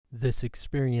This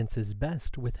experience is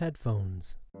best with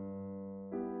headphones.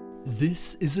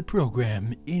 This is a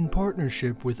program in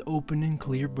partnership with Open and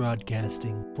Clear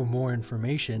Broadcasting. For more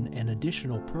information and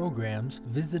additional programs,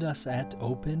 visit us at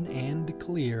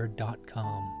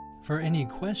openandclear.com. For any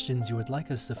questions you would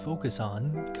like us to focus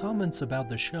on, comments about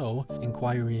the show,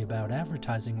 inquiry about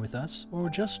advertising with us, or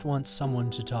just want someone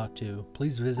to talk to,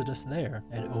 please visit us there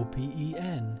at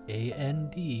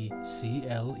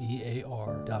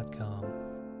openandclear.com.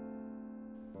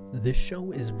 This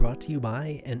show is brought to you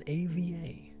by an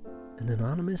AVA, an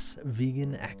anonymous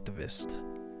vegan activist.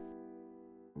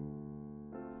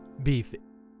 Beef.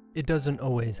 It doesn't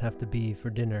always have to be for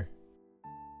dinner.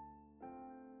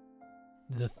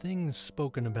 The things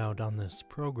spoken about on this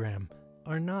program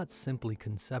are not simply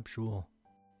conceptual.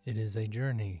 It is a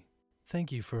journey.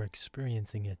 Thank you for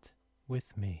experiencing it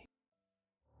with me.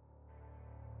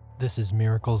 This is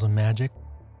Miracles and Magic.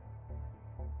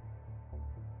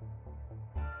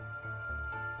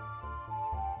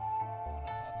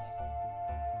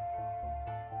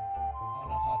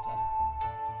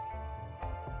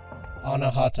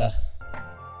 Anahata.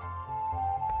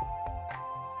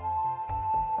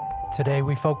 Today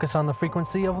we focus on the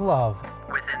frequency of love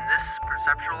within this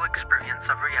perceptual experience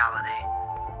of reality.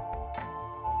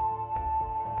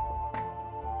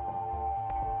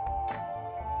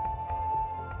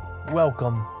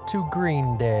 Welcome to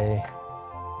Green Day.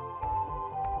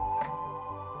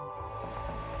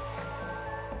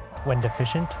 When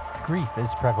deficient, grief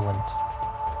is prevalent.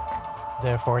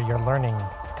 Therefore, you're learning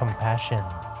compassion.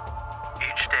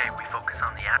 Each day we focus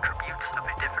on the attributes of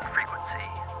a different frequency,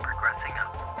 progressing up,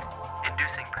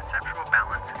 inducing perceptual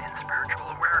balance and spiritual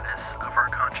awareness of our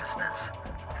consciousness.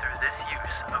 Through this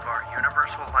use of our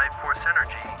universal life force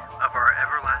energy of our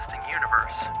everlasting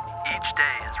universe, each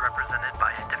day is represented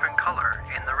by a different color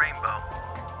in the rainbow.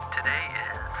 Today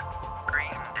is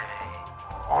Green Day.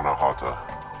 Anahata.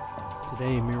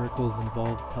 Today, miracles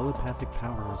involve telepathic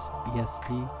powers, ESP,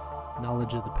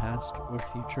 knowledge of the past or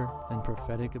future, and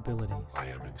prophetic abilities. I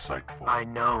am insightful. I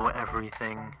know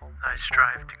everything. I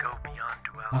strive to go beyond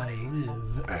I duality.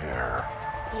 live. Air.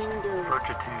 Anger.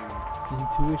 Fortitude.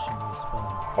 Intuition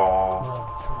response. Fall.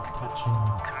 Love. Touching.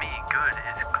 To me, good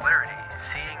is clarity,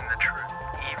 seeing the truth.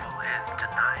 Evil is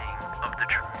denying of the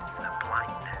truth,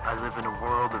 blindness. I live in a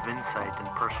world of insight and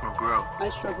personal growth. I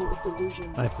struggle with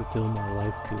delusion. I fulfill my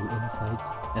life through insight,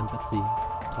 empathy,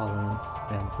 tolerance,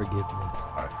 and forgiveness.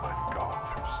 I find God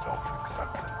through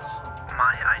self-acceptance.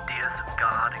 My ideas of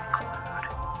God include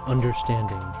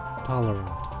Understanding, tolerant,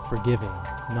 forgiving,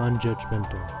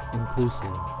 non-judgmental,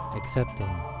 inclusive, accepting.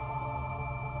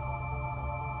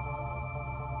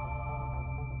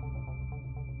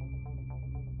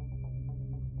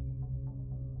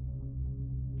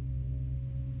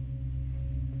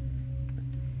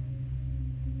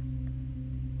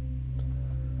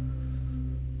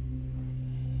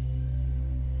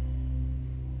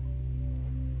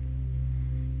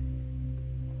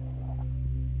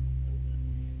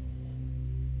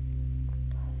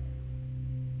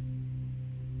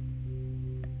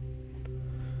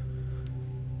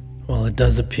 Well, it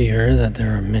does appear that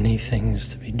there are many things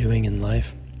to be doing in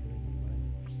life,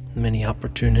 many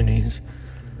opportunities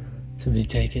to be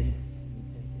taken.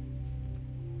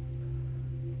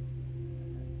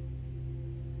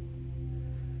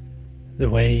 The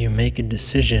way you make a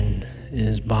decision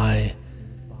is by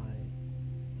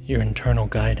your internal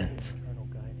guidance.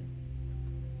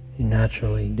 You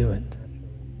naturally do it.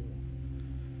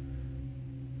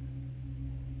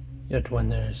 Yet when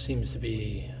there seems to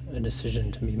be a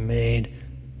decision to be made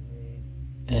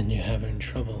and you're having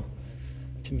trouble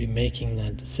to be making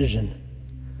that decision,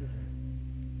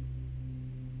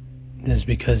 it is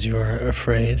because you are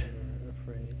afraid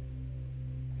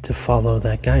to follow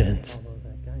that guidance.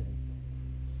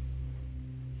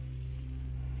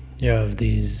 You have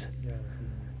these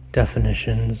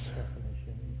definitions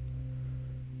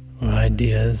or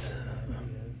ideas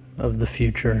of the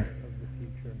future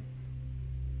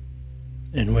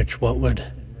in which what would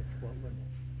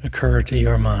occur to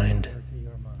your mind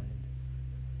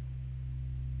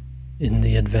in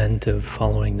the event of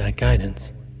following that guidance.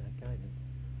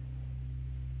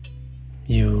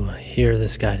 You hear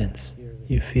this guidance,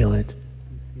 you feel it,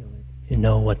 you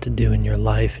know what to do in your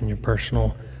life, in your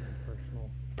personal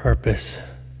purpose,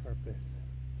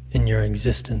 in your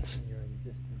existence.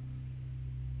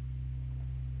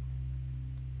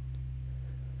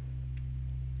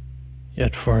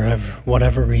 Yet for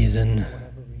whatever reason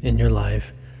in your life,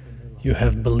 you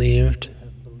have believed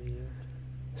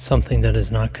something that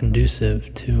is not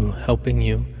conducive to helping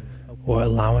you or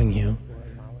allowing you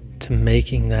to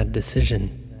making that decision,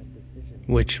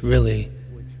 which really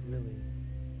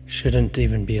shouldn't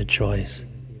even be a choice.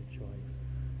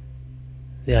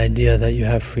 The idea that you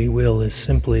have free will is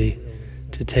simply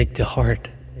to take to heart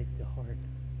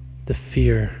the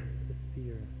fear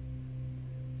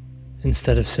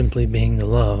instead of simply being the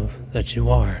love that you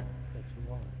are,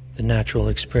 the natural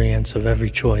experience of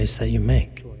every choice that you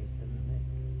make.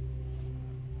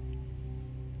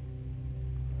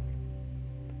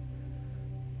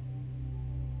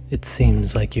 It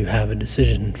seems like you have a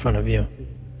decision in front of you,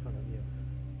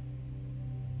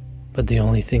 but the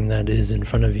only thing that is in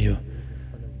front of you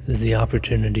is the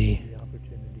opportunity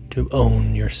to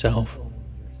own yourself,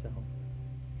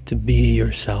 to be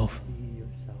yourself.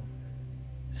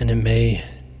 And it may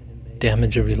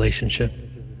damage a relationship,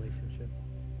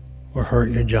 or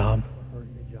hurt your job,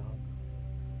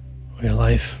 or your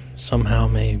life somehow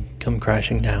may come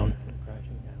crashing down,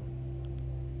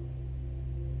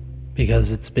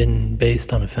 because it's been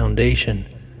based on a foundation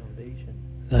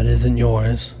that isn't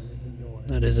yours,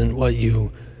 that isn't what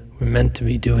you were meant to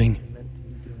be doing.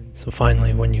 So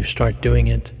finally, when you start doing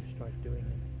it,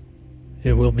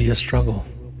 it will be a struggle.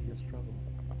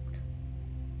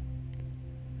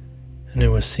 And it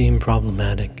will seem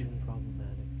problematic.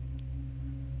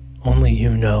 Only you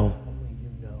know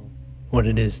what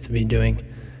it is to be doing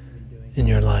in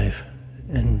your life,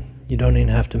 and you don't even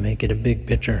have to make it a big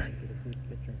picture.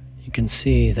 You can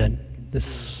see that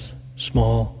this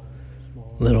small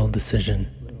little decision,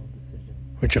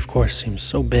 which of course seems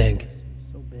so big,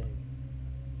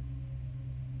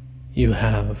 you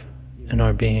have and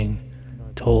are being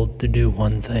told to do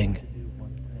one thing,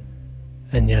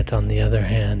 and yet on the other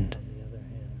hand,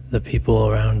 the people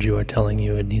around you are telling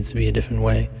you it needs to be a different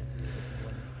way.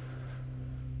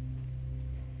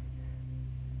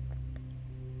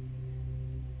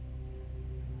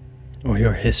 Or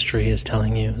your history is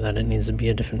telling you that it needs to be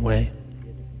a different way.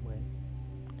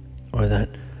 Or that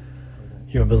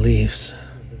your beliefs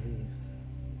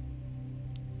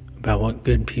about what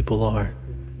good people are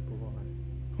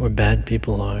or bad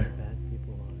people are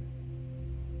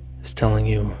is telling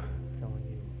you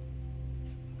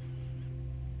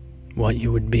what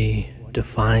you would be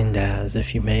defined as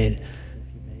if you made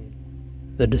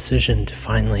the decision to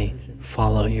finally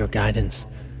follow your guidance,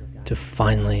 to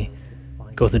finally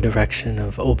go the direction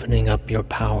of opening up your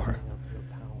power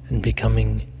and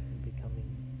becoming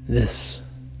this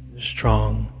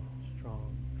strong,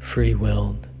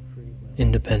 free-willed,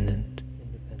 independent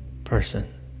person.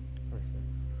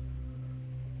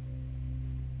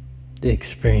 The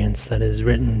experience that is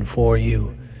written for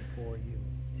you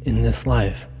in this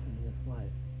life.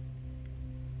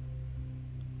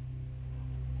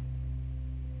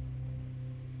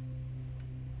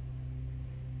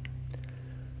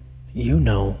 You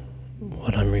know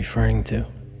what I'm referring to.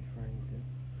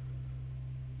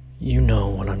 You know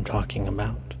what I'm talking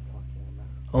about.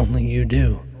 Only you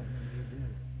do.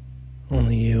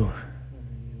 Only you,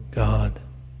 God,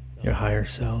 your higher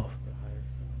self.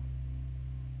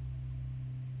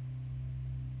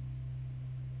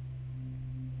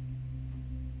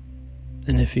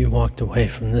 And if you walked away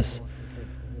from this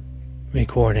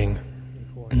recording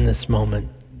in this moment,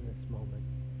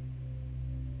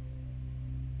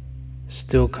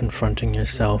 still confronting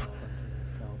yourself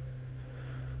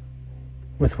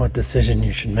with what decision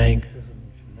you should make,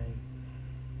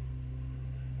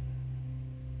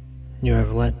 you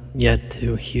have yet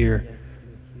to hear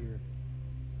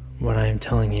what I am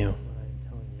telling you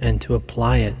and to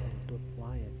apply it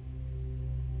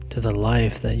to the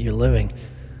life that you're living.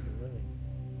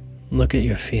 Look at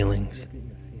your feelings.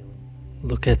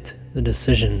 Look at the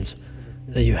decisions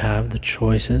that you have, the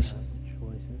choices,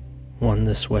 one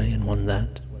this way and one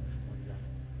that.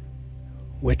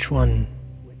 Which one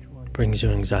brings you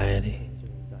anxiety?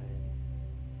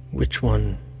 Which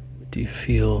one do you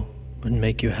feel would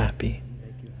make you happy?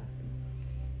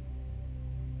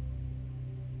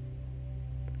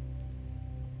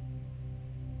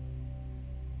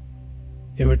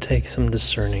 It would take some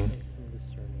discerning,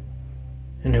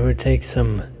 and it would take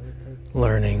some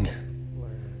learning,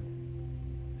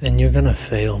 and you're gonna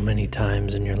fail many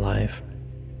times in your life,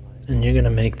 and you're gonna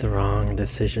make the wrong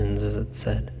decisions, as it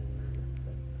said.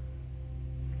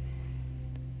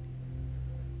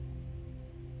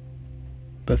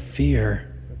 But fear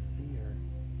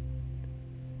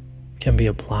can be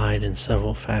applied in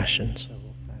several fashions.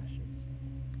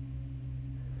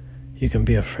 You can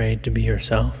be afraid to be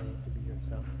yourself,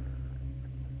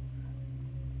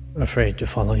 afraid to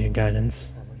follow your guidance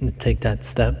and to take that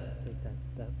step.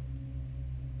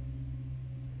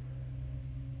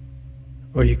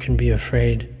 Or you can be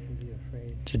afraid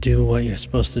to do what you're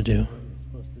supposed to do,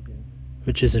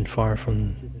 which isn't far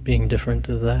from being different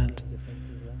to that.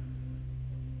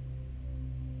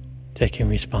 taking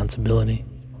responsibility,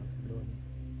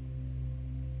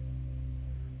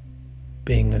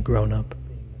 being a grown-up.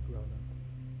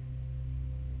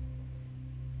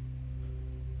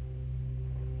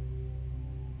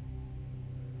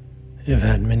 You've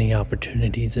had many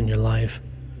opportunities in your life.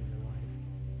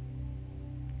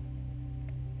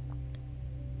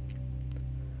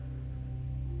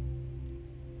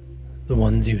 The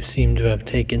ones you seem to have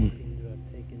taken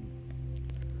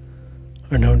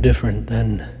are no different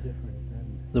than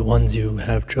the ones you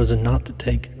have chosen not to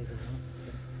take.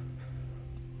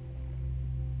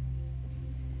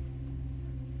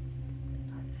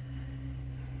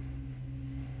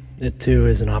 It too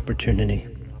is an opportunity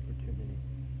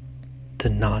to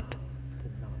not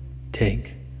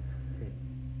take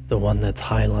the one that's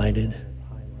highlighted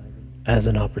as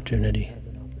an opportunity,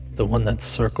 the one that's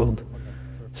circled,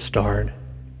 starred.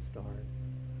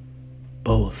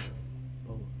 Both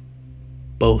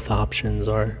options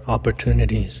are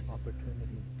opportunities.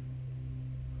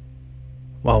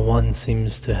 While one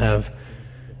seems to have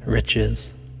riches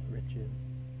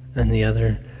and the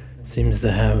other seems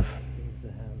to have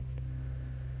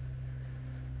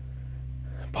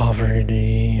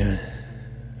poverty,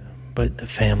 but a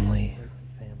family,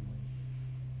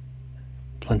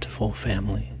 plentiful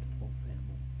family,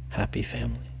 happy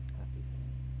family.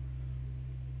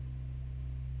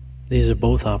 These are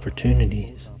both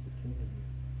opportunities.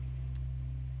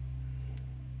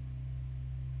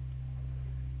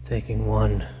 Taking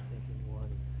one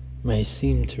may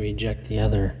seem to reject the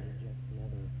other,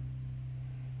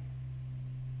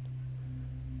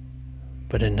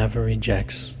 but it never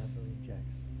rejects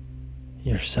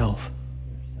yourself.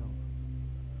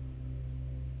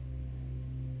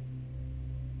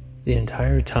 The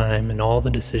entire time and all the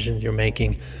decisions you're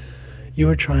making, you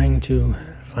are trying to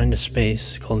find a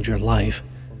space called your life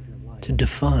to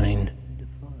define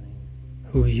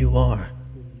who you are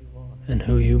and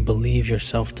who you believe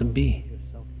yourself to be.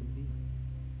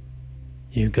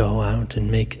 You go out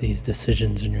and make these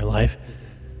decisions in your life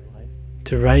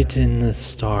to write in the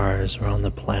stars or on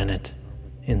the planet,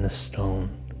 in the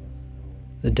stone,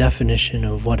 the definition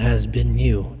of what has been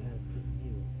you.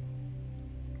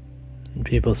 And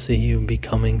people see you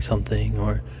becoming something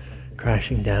or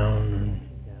crashing down,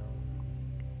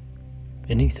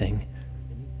 anything.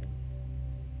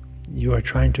 You are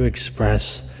trying to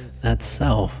express that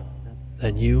self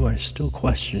that you are still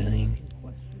questioning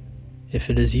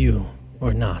if it is you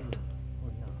or not.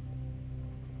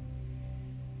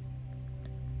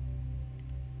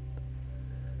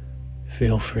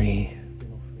 Feel free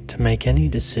to make any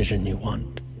decision you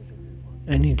want,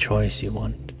 any choice you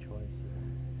want,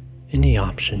 any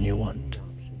option you want.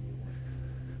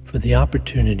 For the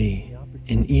opportunity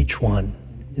in each one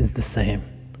is the same.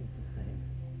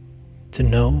 To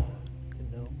know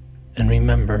and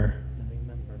remember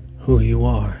who you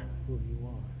are.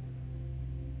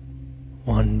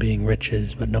 One being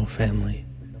riches but no family.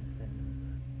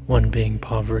 One being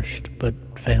impoverished but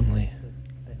family.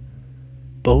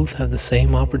 Both have the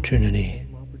same opportunity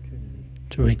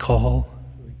to recall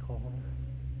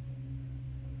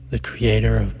the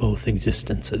creator of both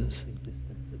existences,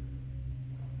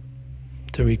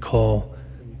 to recall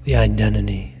the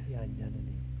identity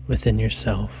within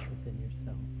yourself,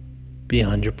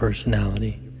 beyond your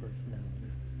personality,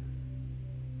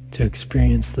 to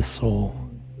experience the soul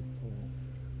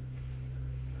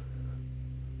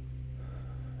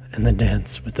and the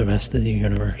dance with the rest of the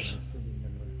universe.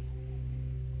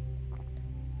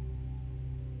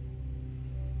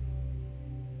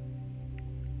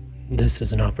 This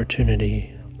is an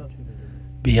opportunity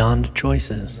beyond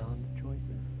choices,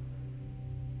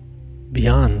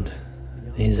 beyond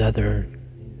these other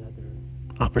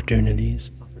opportunities.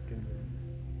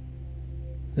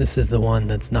 This is the one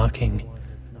that's knocking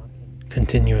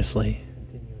continuously,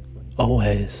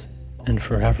 always and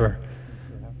forever,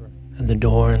 at the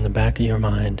door in the back of your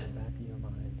mind,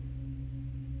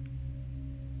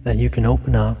 that you can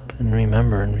open up and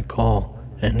remember and recall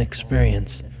and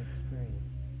experience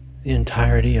the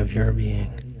entirety of your being,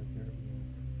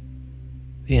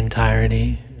 the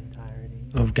entirety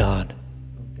of God.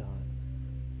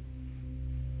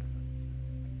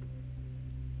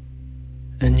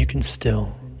 And you can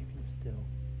still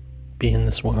be in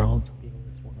this world,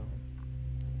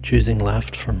 choosing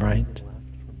left from right,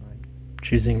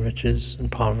 choosing riches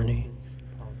and poverty.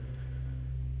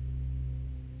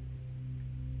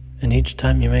 And each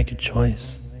time you make a choice,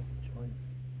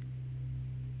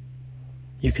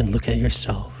 you can look at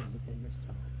yourself.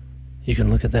 You can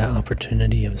look at that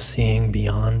opportunity of seeing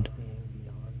beyond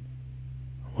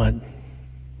what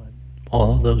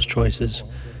all of those choices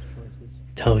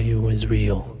tell you is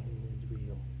real.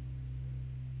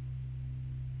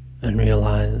 and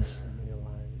realize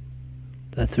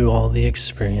that through all the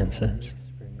experiences,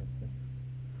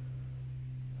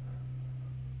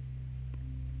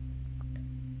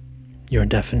 your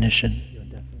definition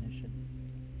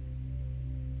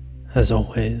has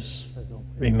always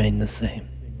remained the same.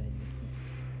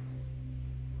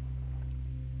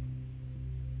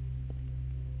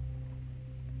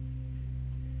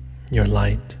 Your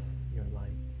light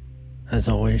has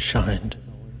always shined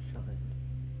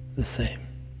the same.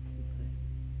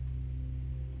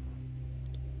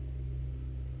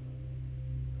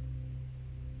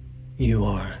 You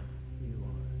are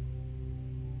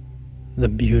the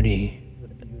beauty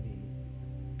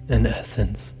and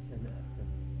essence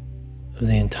of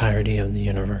the entirety of the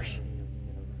universe.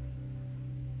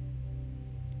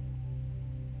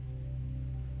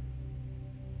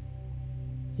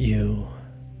 You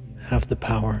have the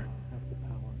power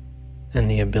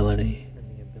and the ability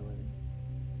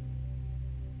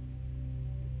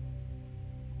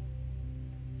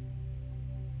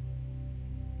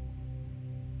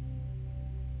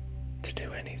to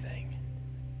do anything.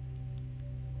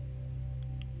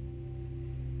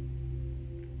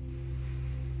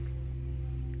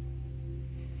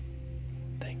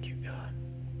 Thank you, God.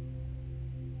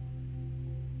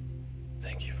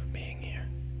 Thank you for being here.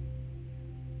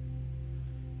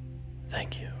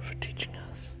 Thank you for teaching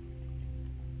us.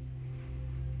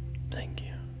 Thank you.